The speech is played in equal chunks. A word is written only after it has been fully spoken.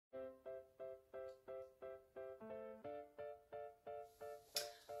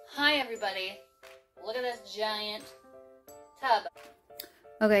Hi everybody, look at this giant tub.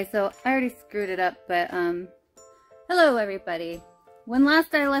 Okay, so I already screwed it up, but hello everybody. When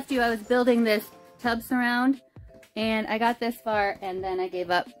last I left you, I was building this tub surround, and I got this far, and then I gave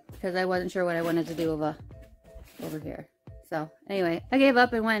up because I wasn't sure what I wanted to do over here. So anyway, I gave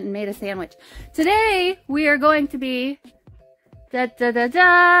up and went and made a sandwich. Today we are going to be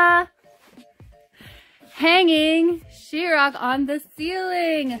hanging sheetrock on the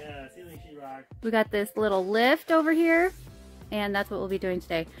ceiling. Yeah, ceiling sheetrock. We got this little lift over here, and that's what we'll be doing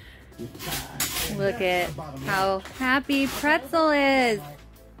today. Look at how happy Pretzel is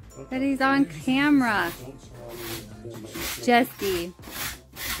that he's on camera. Jesse.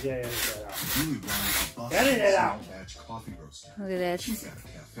 Yeah, edit it out. Look at this.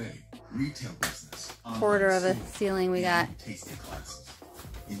 Quarter of a ceiling we got.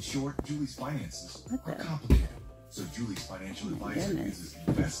 In short, Julie's finances What are the? complicated. So Julie's financial advisor Goodness. uses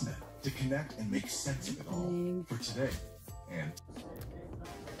investment to connect and make sense of it all for today and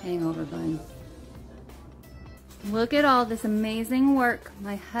Hangover bun. Look at all this amazing work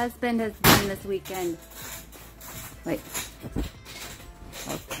my husband has done this weekend. Wait.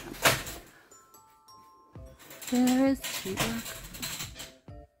 There is sheetrock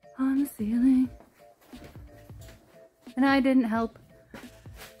on the ceiling. And I didn't help.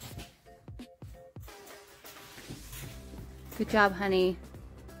 Good job, honey.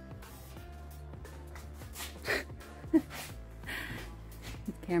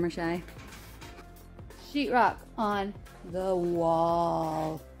 Camera shy. Sheetrock on the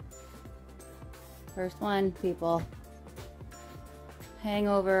wall. First one, people.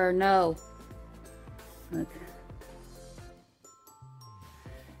 Hangover or no. Look.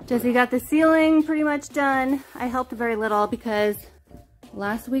 Jesse got the ceiling pretty much done. I helped very little because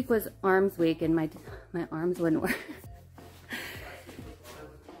last week was arms week and my arms wouldn't work.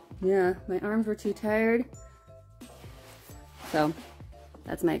 Yeah, my arms were too tired. So,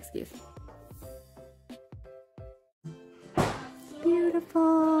 that's my excuse.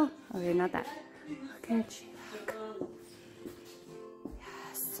 Beautiful. Okay, not that. Look at sheetrock.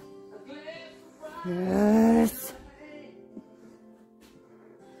 Yes. Yes.